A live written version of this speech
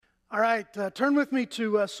All right, turn with me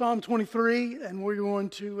to Psalm 23, and we're going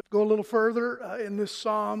to go a little further in this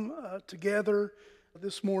psalm together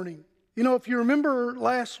this morning. You know, if you remember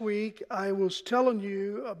last week, I was telling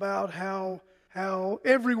you about how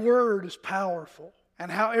every word is powerful and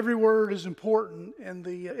how every word is important in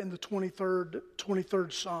the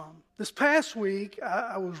 23rd Psalm. This past week,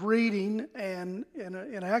 I was reading and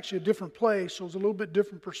in actually a different place, so it was a little bit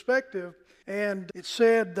different perspective, and it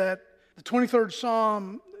said that the 23rd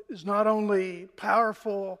Psalm is not only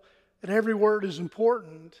powerful and every word is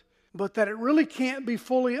important, but that it really can't be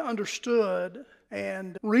fully understood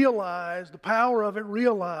and realized, the power of it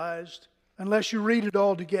realized, unless you read it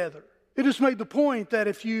all together. It just made the point that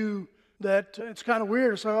that it's kind of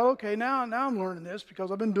weird to say, oh, okay, now I'm learning this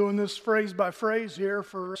because I've been doing this phrase by phrase here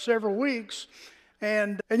for several weeks.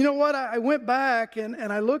 And you know what? I went back and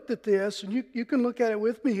I looked at this, and you can look at it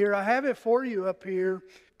with me here. I have it for you up here.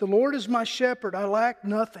 The Lord is my shepherd, I lack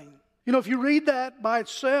nothing. You know, if you read that by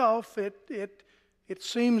itself, it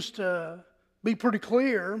seems to be pretty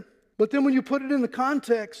clear. But then when you put it in the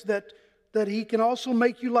context that He can also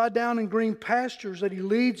make you lie down in green pastures, that He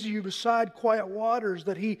leads you beside quiet waters,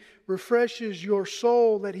 that He refreshes your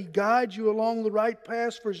soul, that He guides you along the right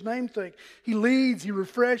path for His name's sake. He leads, He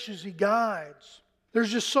refreshes, He guides.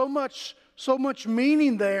 There's just so much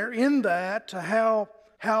meaning there in that to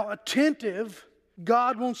how attentive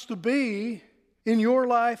God wants to be in your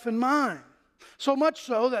life and mine. So much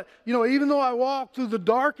so that, you know, even though I walk through the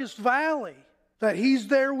darkest valley, that He's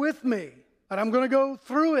there with me. And I'm going to go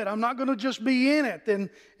through it. I'm not going to just be in it.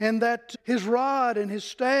 And that His rod and His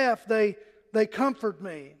staff, they comfort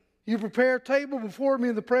me. You prepare a table before me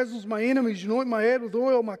in the presence of my enemies. You anoint my head with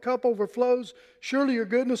oil. My cup overflows. Surely your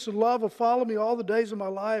goodness and love will follow me all the days of my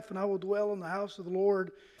life, and I will dwell in the house of the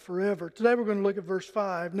Lord forever. Today we're going to look at verse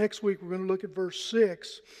 5. Next week we're going to look at verse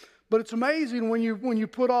 6. But it's amazing when you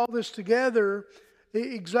put all this together,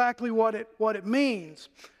 exactly what it means.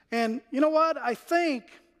 And you know what? I think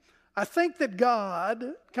that God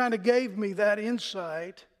kind of gave me that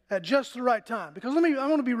insight at just the right time. Because I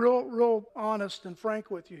want to be real honest and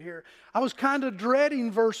frank with you here. I was kind of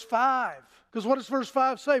dreading verse 5. Because what does verse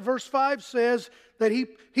 5 say? Verse 5 says that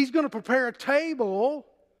He's going to prepare a table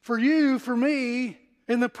for you, for me,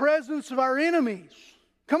 in the presence of our enemies.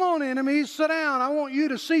 Come on, enemies, sit down. I want you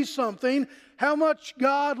to see something, how much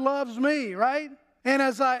God loves me, right? And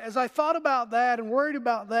as I thought about that and worried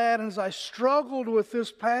about that, and as I struggled with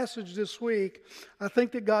this passage this week, I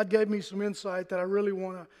think that God gave me some insight that I really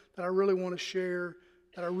want to share,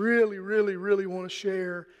 that I really want to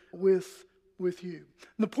share with you.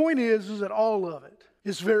 And the point is that all of it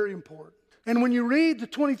is very important. And when you read the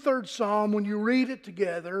 23rd Psalm, when you read it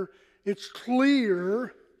together, it's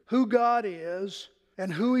clear who God is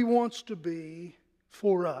and who He wants to be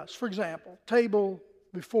for us. For example, table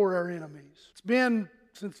before our enemies. It's been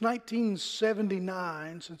since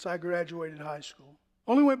 1979 since I graduated high school.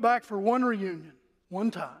 Only went back for one reunion, one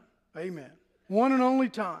time. Amen. One and only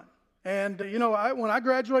time. And you know, when I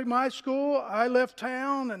graduated from high school, I left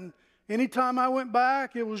town, and anytime I went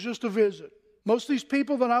back, it was just a visit. Most of these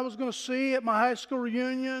people that I was going to see at my high school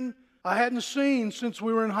reunion, I hadn't seen since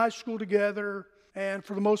we were in high school together, and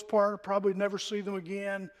for the most part, I'll probably never see them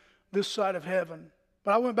again this side of heaven.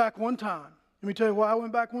 But I went back one time. Let me tell you why I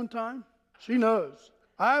went back one time. She knows.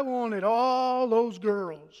 I wanted all those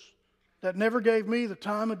girls that never gave me the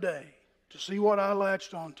time of day to see what I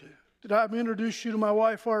latched onto. Did I introduce you to my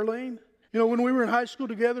wife, Arlene? You know, when we were in high school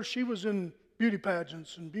together, she was in beauty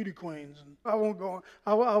pageants and beauty queens. And I won't go on.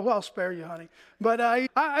 I'll spare you, honey. But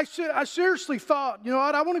I seriously thought, you know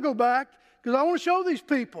what, I want to go back because I want to show these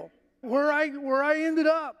people where I ended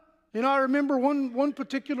up. You know, I remember one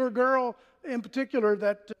particular girl in particular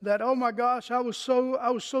that oh my gosh, I was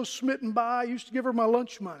so smitten by. I used to give her my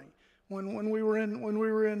lunch money when we were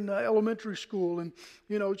in elementary school, and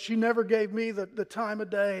you know, she never gave me the time of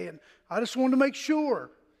day, and I just wanted to make sure.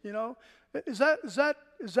 You know, is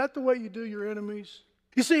that the way you do your enemies?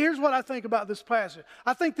 You see, here's what I think about this passage.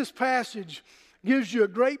 I think this passage gives you a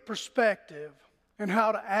great perspective on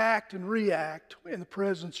how to act and react in the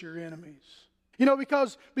presence of your enemies. You know,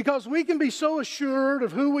 because we can be so assured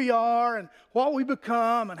of who we are and what we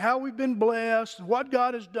become and how we've been blessed and what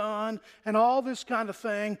God has done and all this kind of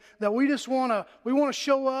thing that we just want to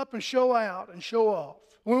show up and show out and show off.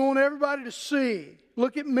 We want everybody to see,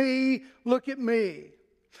 look at me, look at me.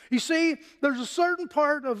 You see, there's a certain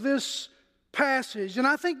part of this passage, and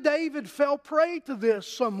I think David fell prey to this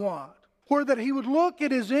somewhat, where that he would look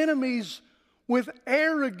at his enemies with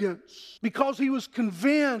arrogance because he was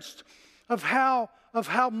convinced of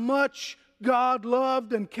how much God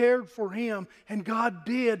loved and cared for him, and God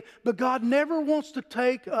did. But God never wants to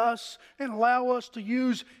take us and allow us to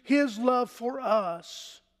use his love for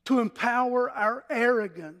us to empower our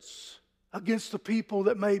arrogance against the people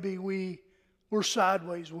that maybe we're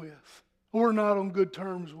sideways with or we're not on good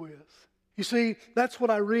terms with. You see, that's what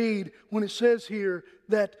I read when it says here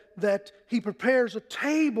that he prepares a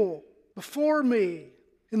table before me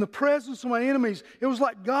in the presence of my enemies. It was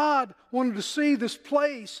like God wanted to see this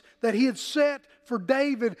place that he had set for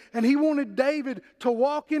David, and he wanted David to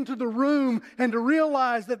walk into the room and to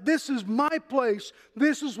realize that this is my place.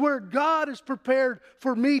 This is where God is prepared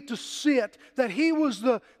for me to sit. That he was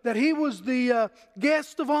the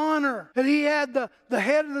guest of honor. That he had the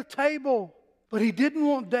head of the table. But he didn't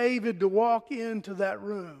want David to walk into that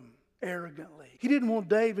room arrogantly. He didn't want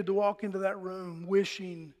David to walk into that room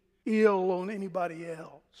wishing ill on anybody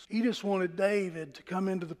else. He just wanted David to come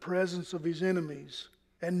into the presence of his enemies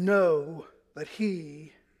and know that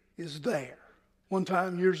he is there. One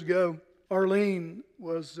time years ago, Arlene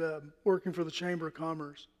was working for the Chamber of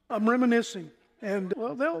Commerce. I'm reminiscing, and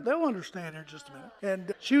well, they'll understand here in just a minute.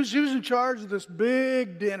 And she was in charge of this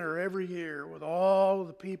big dinner every year with all of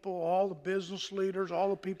the people, all the business leaders, all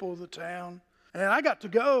the people of the town. And I got to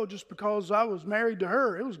go just because I was married to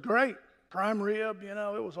her. It was great. Prime rib,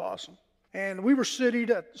 it was awesome. And we were seated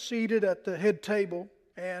at the head table,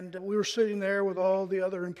 and we were sitting there with all the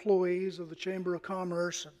other employees of the Chamber of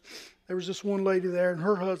Commerce. And there was this one lady there, and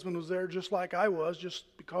her husband was there just like I was, just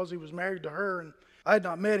because he was married to her. And I had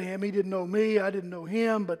not met him. He didn't know me. I didn't know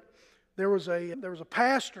him. But there was a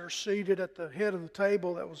pastor seated at the head of the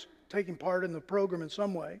table that was taking part in the program in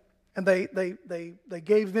some way. And they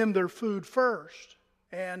gave them their food first.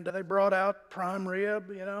 And they brought out prime rib,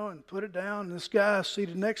 and put it down. And this guy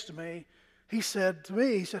seated next to me, he said to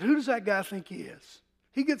me, who does that guy think he is?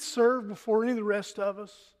 He gets served before any of the rest of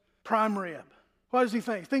us prime rib. What does he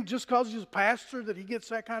think? Think just because he's a pastor that he gets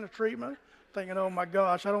that kind of treatment? Thinking, oh my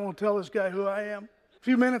gosh, I don't want to tell this guy who I am. A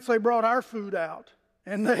few minutes they brought our food out.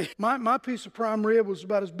 And my piece of prime rib was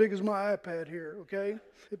about as big as my iPad here, okay?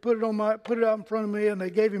 They put it out in front of me, and they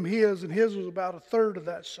gave him his, and his was about a third of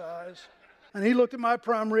that size. And he looked at my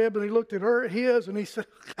prime rib, and he looked at his, and he said,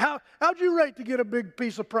 how'd you rate to get a big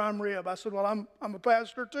piece of prime rib? I said, well, I'm a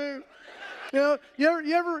pastor too. You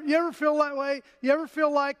ever feel that way? You ever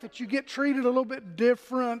feel like that you get treated a little bit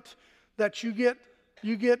different, that you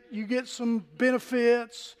get some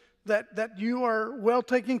benefits, that you are well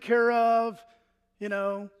taken care of?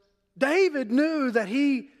 David knew that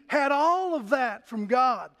he had all of that from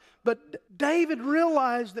God. But David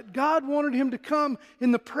realized that God wanted him to come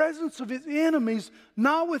in the presence of his enemies,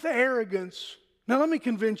 not with arrogance. Now let me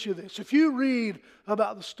convince you of this. If you read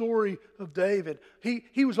about the story of David,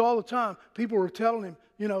 he was all the time, people were telling him,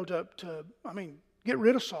 to get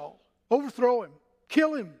rid of Saul, overthrow him,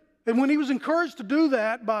 kill him. And when he was encouraged to do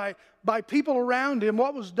that by people around him,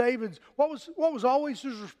 what was always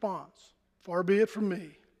his response? Far be it from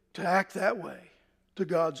me to act that way to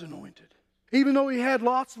God's anointed. Even though he had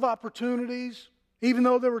lots of opportunities, even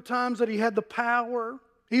though there were times that he had the power,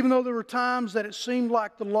 even though there were times that it seemed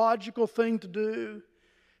like the logical thing to do,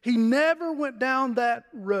 he never went down that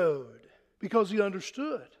road because he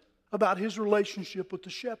understood about his relationship with the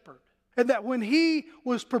shepherd. And that when he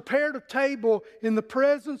was prepared a table in the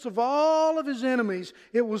presence of all of his enemies,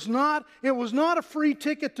 it was not a free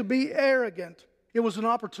ticket to be arrogant. It was an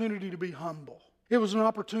opportunity to be humble. It was an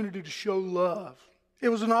opportunity to show love. It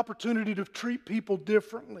was an opportunity to treat people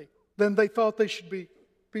differently than they thought they should be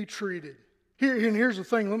treated. Here's the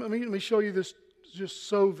thing. Let me show you this just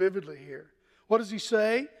so vividly here. What does he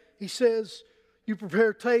say? He says, you prepare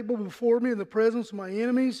a table before me in the presence of my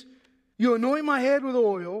enemies. You anoint my head with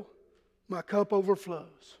oil. My cup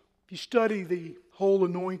overflows. If you study the whole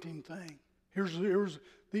anointing thing, here's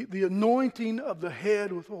the anointing of the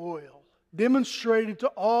head with oil, demonstrated to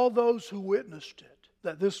all those who witnessed it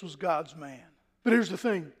that this was God's man. But here's the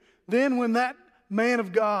thing. Then when that man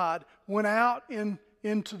of God went out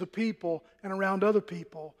into the people and around other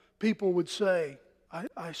people, people would say,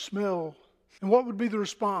 I smell. And what would be the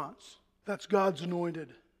response? That's God's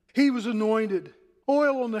anointed. He was anointed.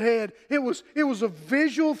 Oil on the head. It was a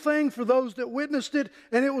visual thing for those that witnessed it,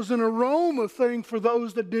 and it was an aroma thing for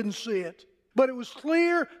those that didn't see it. But it was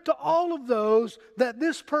clear to all of those that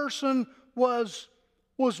this person was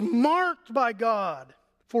marked by God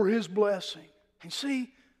for his blessing. And see,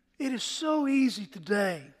 it is so easy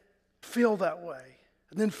today to feel that way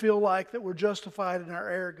and then feel like that we're justified in our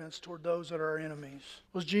arrogance toward those that are our enemies.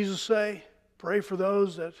 What does Jesus say? Pray for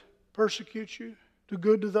those that persecute you. Do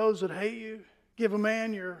good to those that hate you. Give a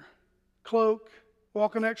man your cloak.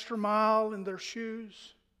 Walk an extra mile in their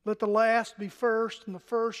shoes. Let the last be first and the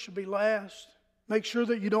first should be last. Make sure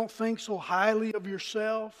that you don't think so highly of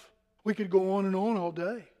yourself. We could go on and on all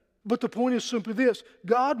day. But the point is simply this.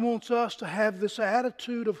 God wants us to have this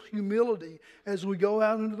attitude of humility as we go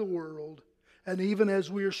out into the world and even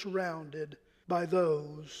as we are surrounded by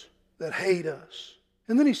those that hate us.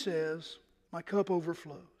 And then he says, my cup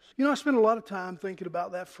overflows. You know, I spent a lot of time thinking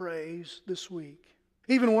about that phrase this week.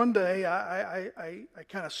 Even one day, I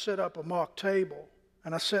kind of set up a mock table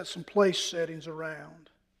and I set some place settings around.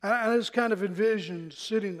 And I just kind of envisioned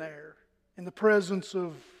sitting there in the presence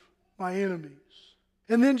of my enemies.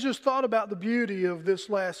 And then just thought about the beauty of this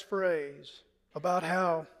last phrase about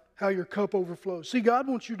how your cup overflows. See, God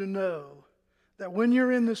wants you to know that when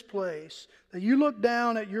you're in this place, that you look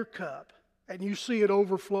down at your cup and you see it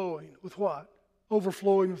overflowing with what?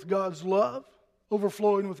 Overflowing with God's love,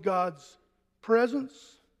 overflowing with God's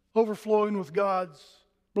presence, overflowing with God's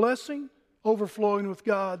blessing, overflowing with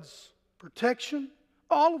God's protection.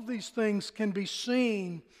 All of these things can be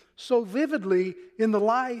seen so vividly in the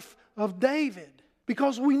life of David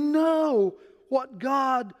because we know what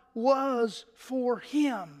God was for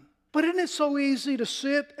him. But isn't it so easy to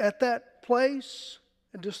sit at that place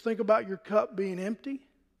and just think about your cup being empty,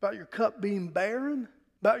 about your cup being barren,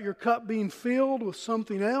 about your cup being filled with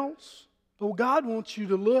something else? But God wants you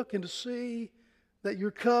to look and to see that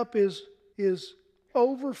your cup is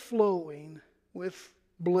overflowing with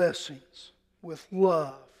blessings, with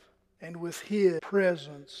love, and with His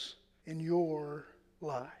presence in your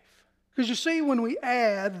life. Because you see, when we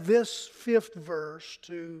add this 5th verse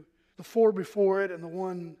to the 4 before it and the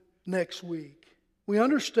one next week, we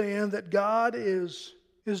understand that God is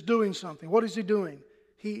doing something. What is He doing?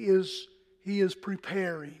 He is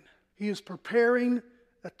preparing. He is preparing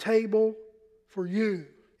a table for you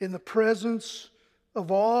in the presence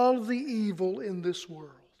of all the evil in this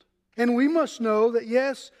world. And we must know that,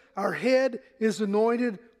 yes, our head is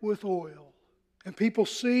anointed with oil. And people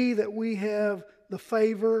see that we have the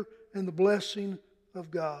favor and the blessing of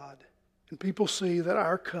God. And people see that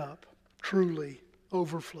our cup truly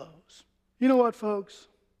overflows. You know what, folks?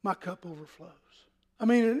 My cup overflows. I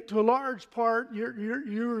mean, to a large part,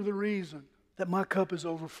 you're the reason that my cup is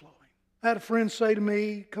overflowing. I had a friend say to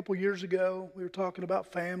me a couple years ago, we were talking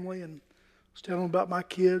about family, and I was telling him about my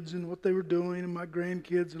kids and what they were doing and my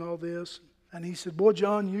grandkids and all this. And he said, boy,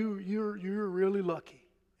 John, you're really lucky.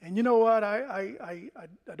 And you know what? I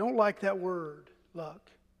don't like that word, luck.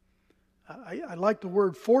 I like the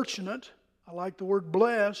word fortunate. I like the word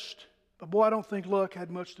blessed. But boy, I don't think luck had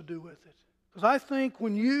much to do with it. Because I think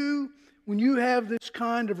when you have this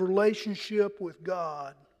kind of relationship with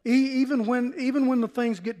God, even when the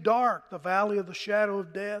things get dark, the valley of the shadow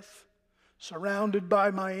of death, surrounded by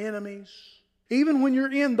my enemies, even when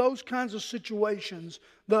you're in those kinds of situations,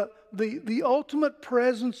 the ultimate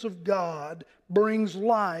presence of God brings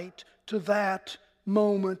light to that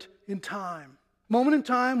moment in time. Moment in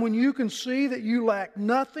time when you can see that you lack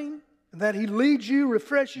nothing, that He leads you,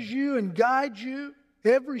 refreshes you, and guides you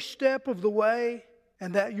every step of the way,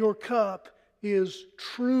 and that your cup is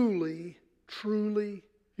truly, truly.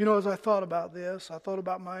 You know, as I thought about this, I thought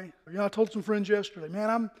about I told some friends yesterday,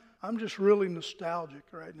 man, I'm just really nostalgic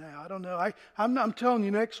right now. I don't know. I'm telling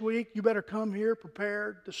you, next week, you better come here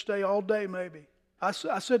prepared to stay all day maybe. I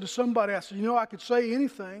said to somebody, I said, I could say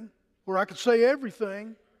anything, or I could say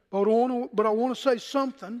everything, but I want to say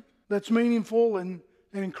something that's meaningful and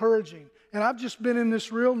encouraging. And I've just been in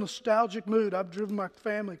this real nostalgic mood. I've driven my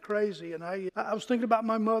family crazy. And I was thinking about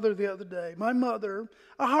my mother the other day. My mother,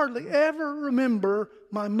 I hardly ever remember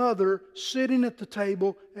my mother sitting at the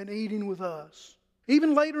table and eating with us.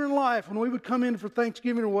 Even later in life, when we would come in for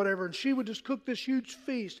Thanksgiving or whatever, and she would just cook this huge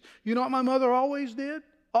feast. You know what my mother always did?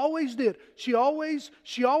 Always did. She always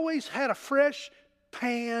had a fresh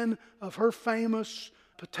pan of her famous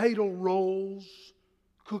potato rolls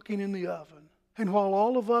cooking in the oven. And while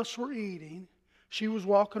all of us were eating, she was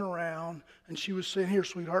walking around and she was saying, here,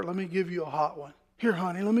 sweetheart, let me give you a hot one. Here,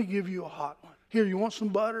 honey, let me give you a hot one. Here, you want some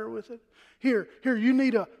butter with it? Here,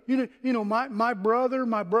 my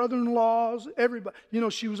brother-in-laws, everybody.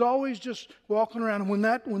 She was always just walking around. And when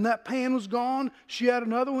that pan was gone, she had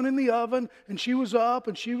another one in the oven, and she was up,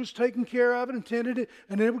 and she was taking care of it and tended it,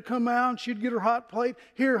 and then it would come out, and she'd get her hot plate.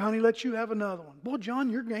 Here, honey, let you have another one. Boy, John,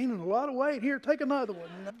 you're gaining a lot of weight. Here, take another one.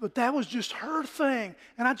 But that was just her thing.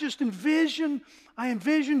 And I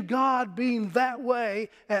envisioned God being that way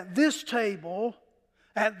at this table,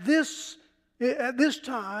 at this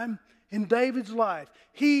time, in David's life.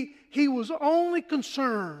 He was only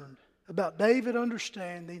concerned about David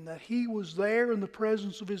understanding that he was there in the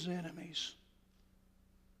presence of his enemies.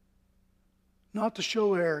 Not to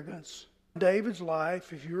show arrogance, David's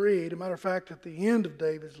life, if you read, as a matter of fact, at the end of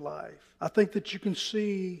David's life, I think that you can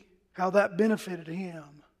see how that benefited him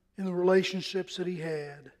in the relationships that he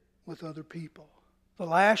had with other people. The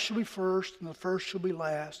last shall be first, and the first shall be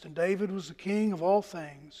last. And David was the king of all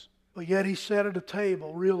things, but yet he sat at a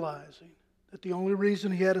table realizing that the only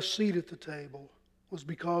reason he had a seat at the table was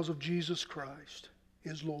because of Jesus Christ,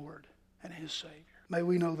 his Lord and his Savior. May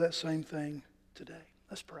we know that same thing today.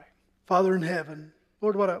 Let's pray. Father in heaven,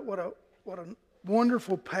 Lord, what a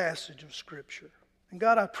wonderful passage of Scripture. And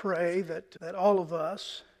God, I pray that all of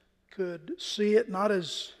us could see it not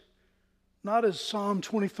as Psalm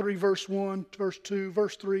 23, verse 1, verse 2,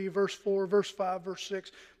 verse 3, verse 4, verse 5, verse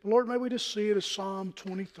 6. But Lord, may we just see it as Psalm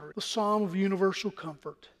 23, the Psalm of universal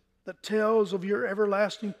comfort that tells of your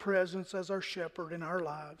everlasting presence as our shepherd in our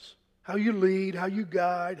lives. How you lead, how you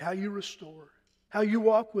guide, how you restore. How you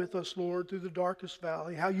walk with us, Lord, through the darkest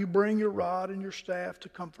valley. How you bring your rod and your staff to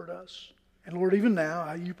comfort us. And Lord, even now,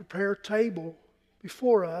 how you prepare a table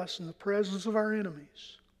before us in the presence of our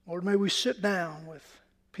enemies. Lord, may we sit down with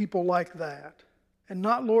people like that. And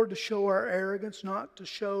not, Lord, to show our arrogance, not to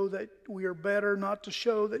show that we are better, not to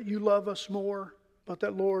show that you love us more, but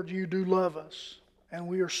that, Lord, you do love us. And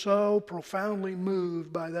we are so profoundly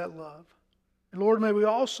moved by that love. And Lord, may we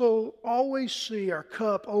also always see our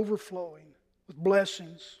cup overflowing with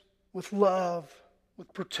blessings, with love,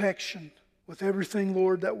 with protection, with everything,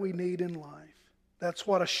 Lord, that we need in life. That's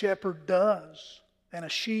what a shepherd does. And a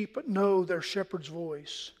sheep know their shepherd's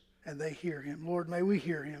voice, and they hear him. Lord, may we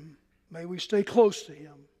hear him. May we stay close to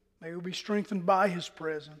him. May we be strengthened by his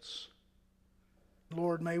presence.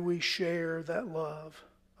 Lord, may we share that love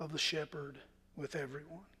of the shepherd with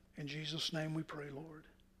everyone. In Jesus' name we pray, Lord.